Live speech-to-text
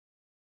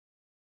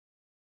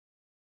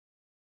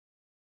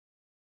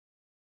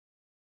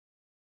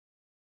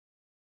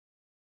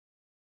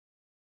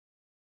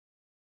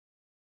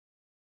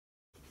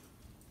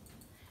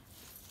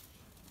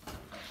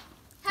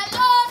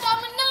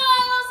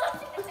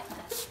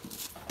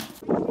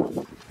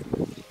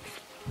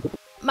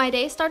My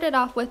day started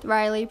off with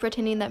Riley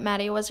pretending that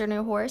Maddie was her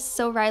new horse,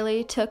 so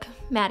Riley took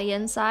Maddie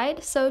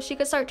inside so she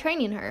could start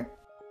training her.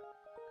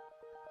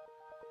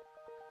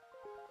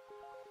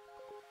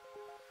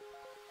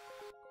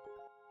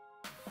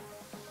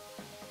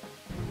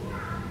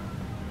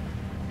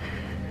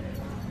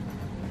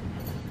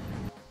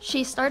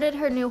 She started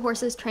her new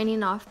horse's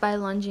training off by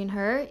lunging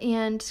her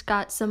and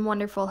got some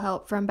wonderful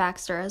help from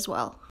Baxter as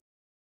well.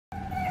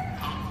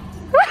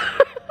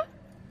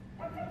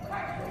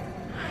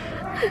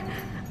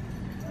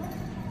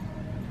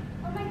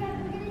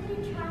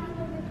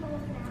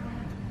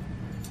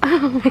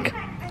 Oh my god.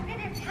 I'm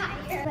gonna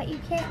tire. But you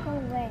can't go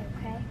away,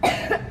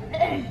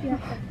 okay?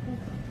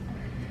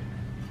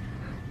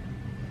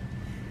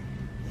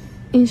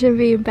 You should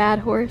be a bad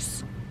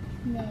horse.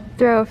 No.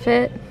 Throw a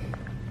fit.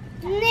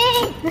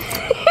 No.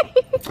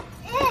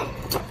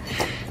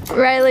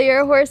 Riley,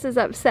 your horse is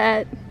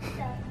upset.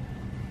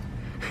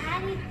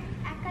 Maddie,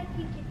 act like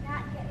you did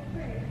not get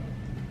hurt.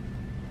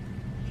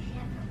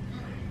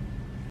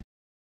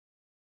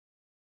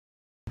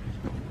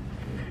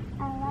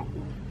 I'll let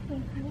you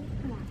take me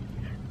now.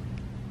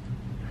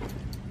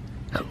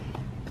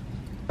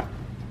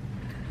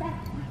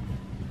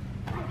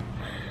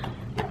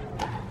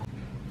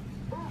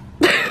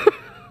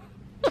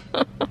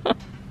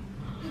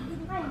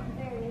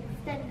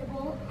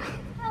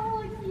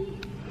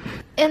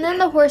 And then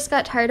the horse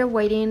got tired of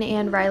waiting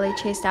and Riley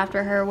chased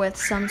after her with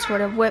some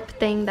sort of whip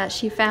thing that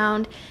she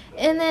found.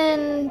 And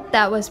then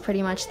that was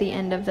pretty much the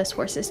end of this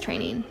horse's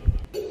training.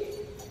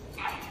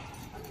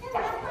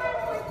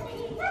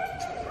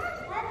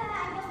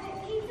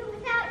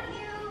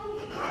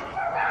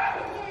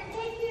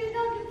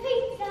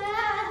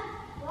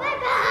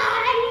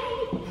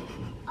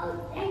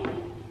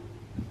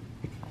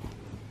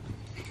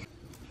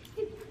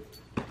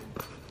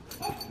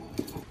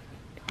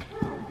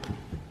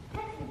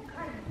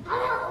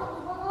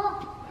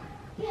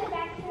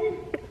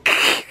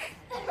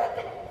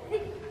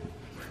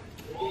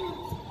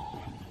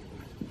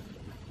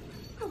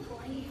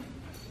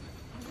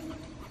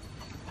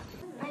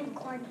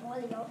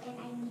 Cornholio and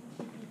I need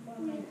to be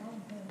for my own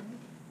home.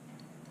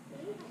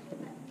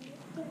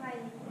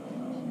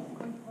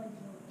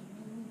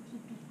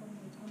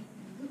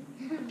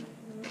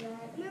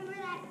 Remember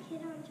that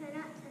kid on Turn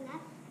Out to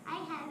Left? I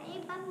have a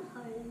bum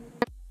hole.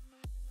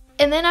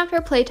 And then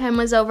after playtime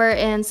was over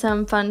and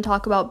some fun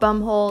talk about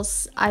bum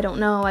holes, I don't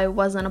know, I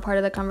wasn't a part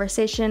of the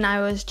conversation.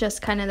 I was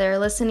just kind of there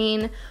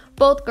listening.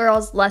 Both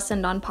girls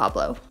lessoned on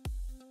Pablo.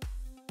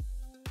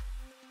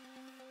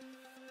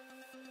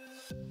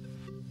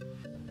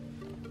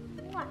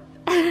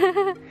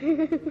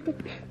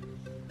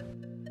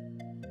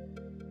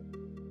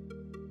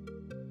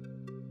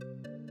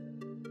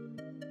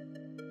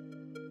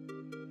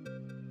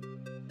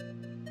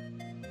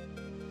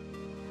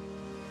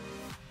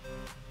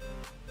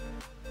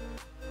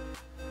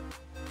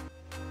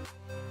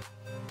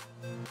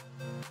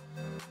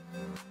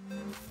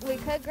 We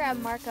could grab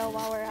Marco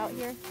while we're out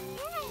here.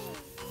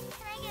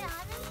 Can I get on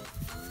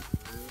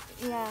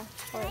him? Yeah.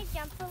 Can I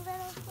jump a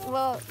little?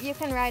 Well, you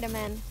can ride him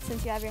in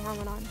since you have your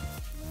helmet on.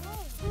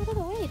 Out of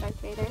the way,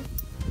 Darth Vader.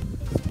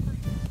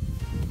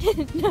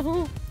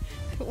 No.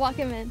 Walk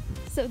him in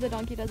so the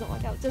donkey doesn't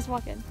walk out. Just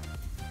walk in.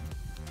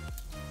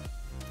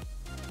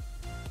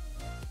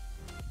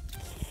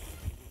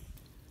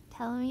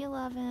 Tell him you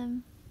love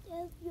him.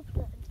 Yes, you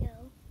could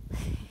go.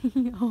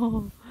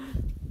 Oh.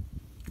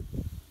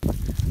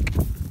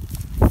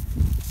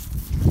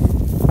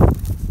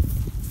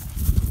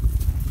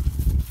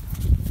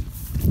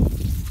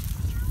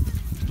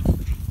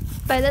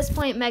 By this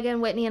point, Megan,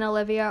 Whitney, and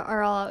Olivia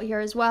are all out here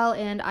as well,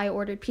 and I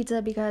ordered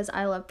pizza because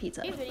I love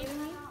pizza.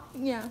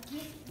 Yeah,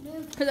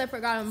 because I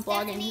forgot I'm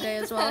vlogging today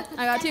as well.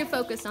 I got too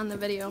focused on the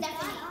video.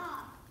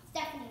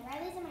 Stephanie,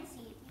 Riley's in my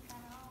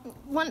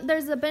seat.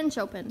 There's a bench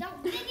open.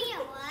 Don't video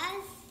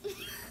us.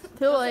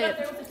 Too late.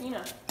 There with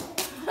Athena.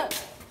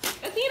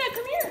 Athena,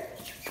 come here.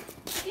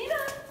 Athena.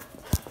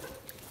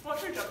 Watch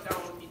her jump down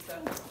with pizza.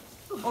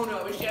 Oh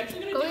no, is she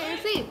actually gonna Go do get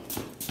it? your seat.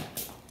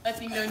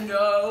 Athena,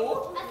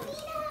 no.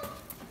 Athena.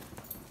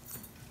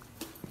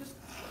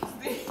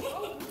 Take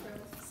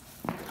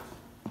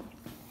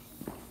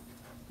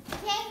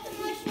the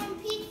mushroom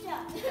pizza.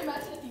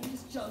 Imagine Athena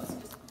just jumps.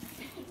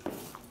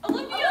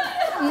 Olivia.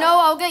 No,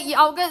 I'll get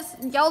yelled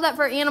at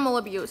for animal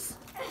abuse.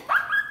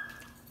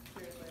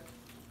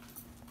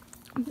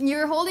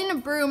 You're holding a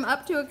broom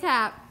up to a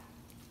cat.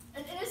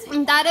 That is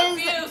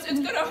Abuse. It's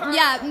gonna hurt.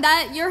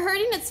 yeah. You're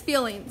hurting its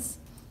feelings.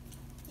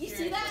 You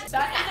see that?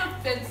 That is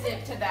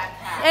offensive to that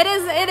cat.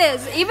 It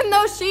is. Even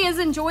though she is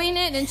enjoying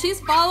it and she's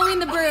following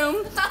the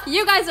broom,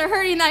 you guys are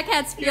hurting that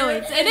cat's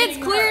feelings. And it's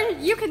clear,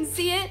 you can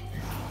see it,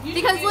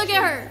 because look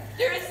at her.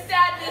 There is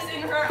sadness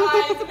in her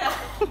eyes now.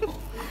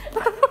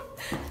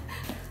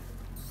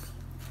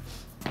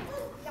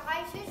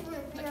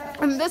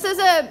 This is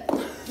a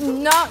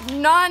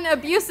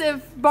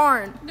non-abusive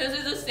barn. This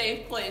is a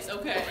safe place,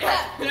 okay?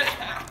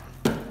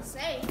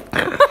 Safe. You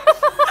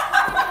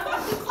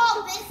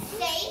call this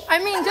safe? I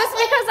mean, just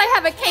because I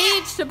have a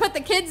cage to put the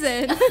kids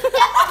in.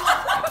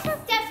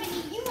 Stephanie,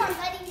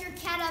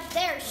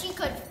 there, she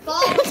could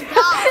fall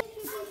down.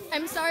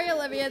 I'm sorry,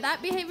 Olivia.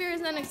 That behavior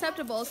is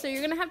unacceptable. So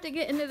you're gonna have to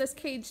get into this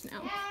cage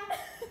now.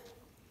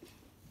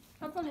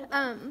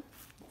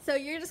 So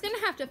you're just gonna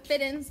have to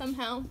fit in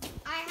somehow.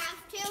 I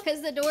have to?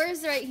 Because the door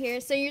is right here,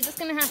 so you're just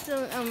gonna have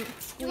to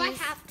squeeze. Do I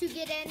have to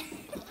get in?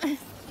 No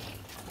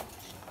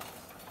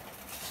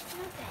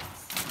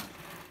thanks.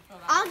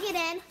 I'll get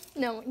in.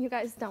 No, you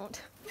guys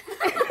don't.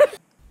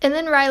 And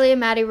then Riley and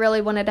Maddie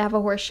really wanted to have a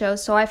horse show,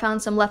 so I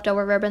found some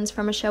leftover ribbons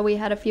from a show we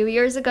had a few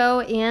years ago,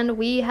 and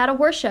we had a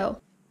horse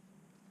show.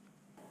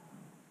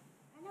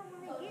 I don't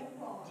want to get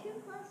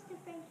too close to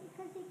Frankie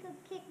because he could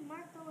kick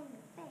Marco in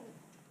the face.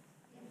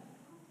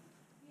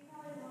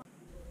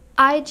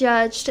 I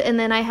judged, and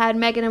then I had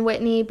Megan and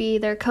Whitney be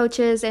their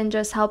coaches and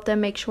just help them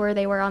make sure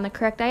they were on the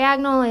correct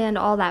diagonal and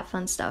all that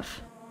fun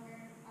stuff.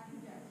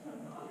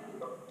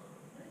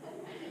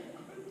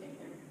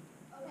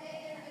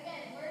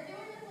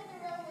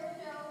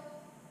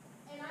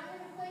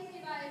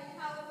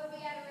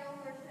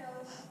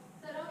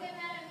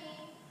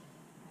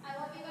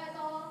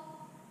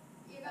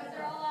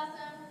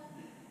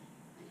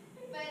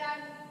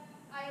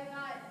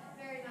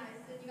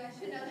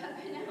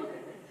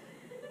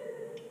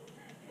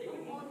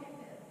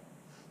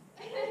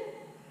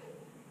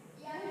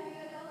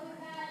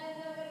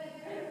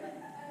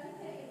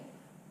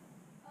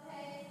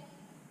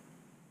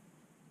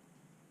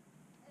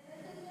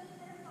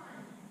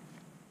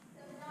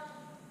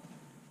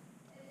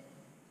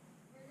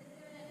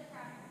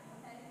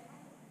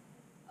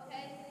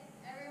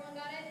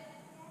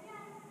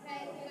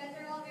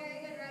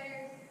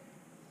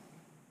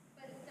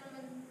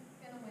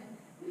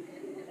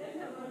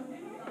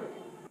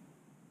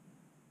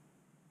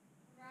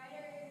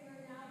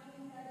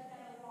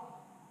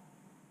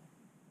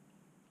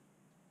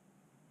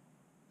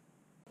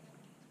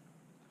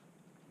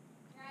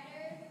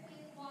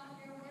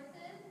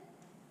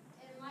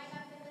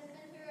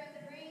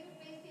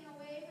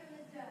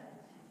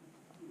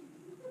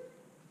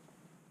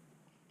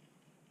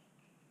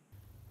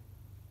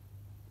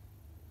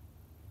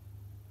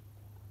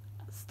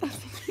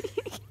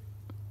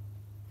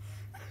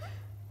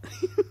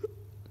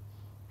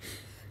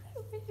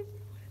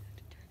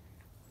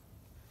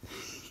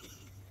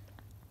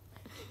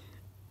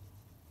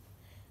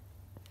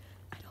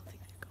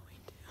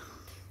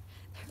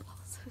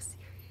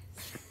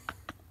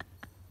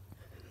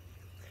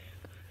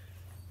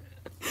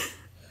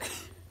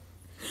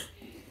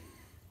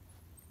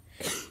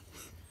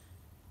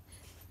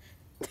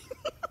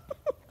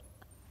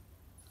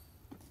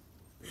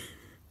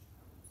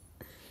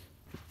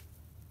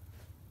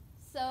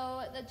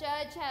 So the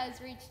judge has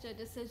reached a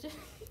decision.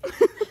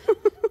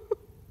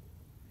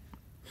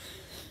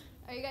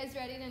 Are you guys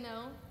ready to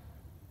know?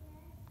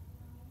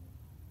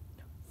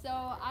 So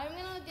I'm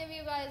gonna give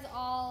you guys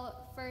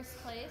all first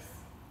place.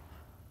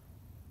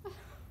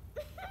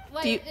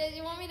 Wait, did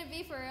you want me to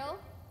be for real?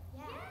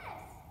 Yes.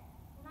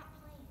 We're not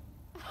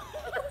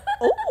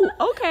playing.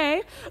 Oh,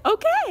 okay.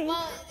 Okay.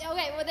 Well,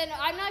 then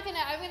I'm gonna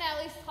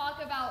at least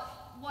talk about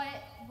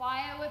why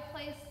I would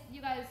place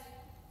you guys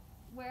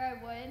where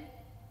I would.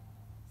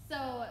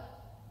 So,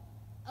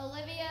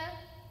 Olivia,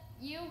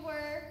 you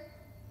were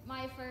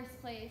my first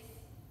place.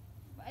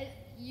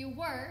 You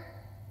were,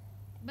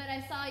 but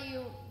I saw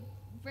you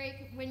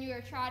break when you were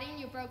trotting,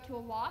 you broke to a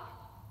walk.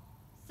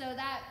 So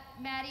that,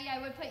 Maddie,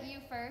 I would put you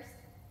first.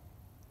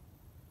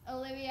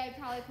 Olivia, I'd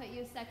probably put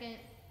you second.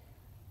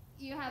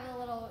 You have a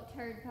little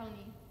turd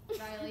pony,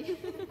 Riley.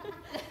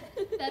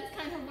 That's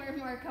kind of where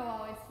Marco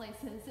always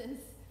places is.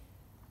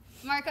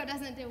 Marco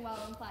doesn't do well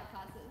in flat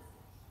classes.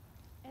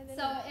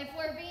 So if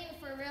we're being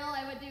for real,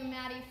 I would do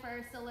Maddie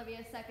first,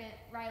 Olivia second,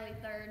 Riley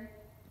third.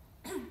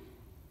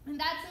 And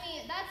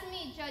that's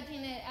me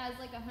judging it as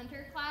like a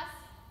hunter class.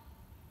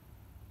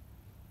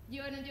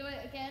 You want to do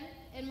it again?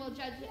 And we'll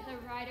judge the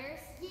riders?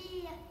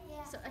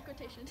 Yeah. So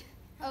equitation.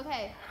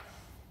 Okay.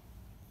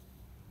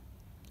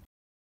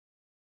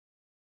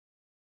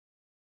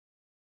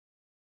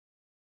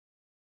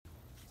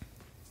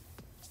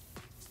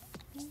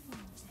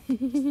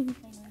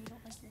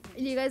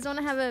 You guys want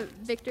to have a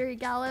victory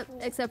gallop?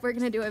 Except we're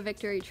going to do a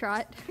victory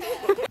trot.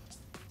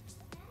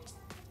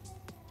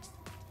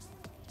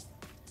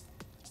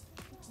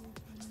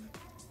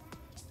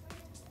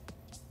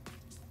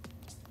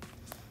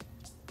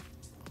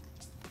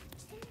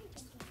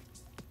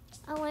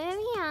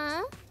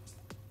 Olivia?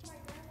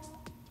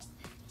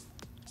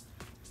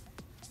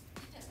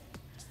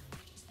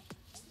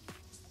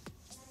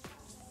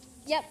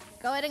 Yep,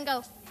 go ahead and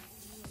go.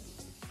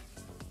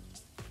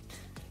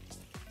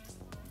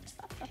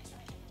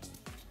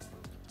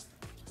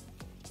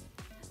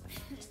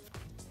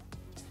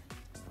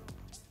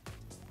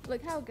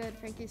 Look how good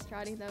Frankie's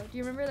trotting though. Do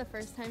you remember the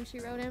first time she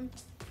rode him?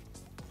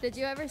 Did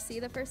you ever see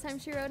the first time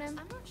she rode him?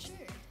 I'm not sure.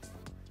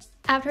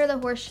 After the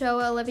horse show,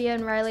 Olivia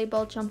and Riley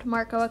both jumped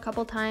Marco a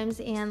couple times,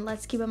 and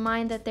let's keep in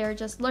mind that they're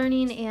just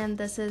learning and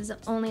this is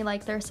only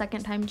like their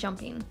second time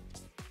jumping.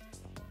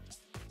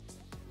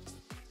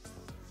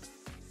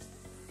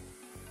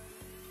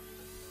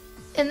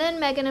 And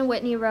then Megan and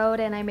Whitney rode,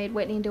 and I made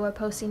Whitney do a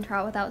posting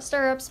trot without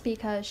stirrups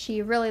because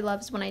she really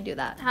loves when I do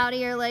that. How do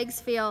your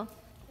legs feel?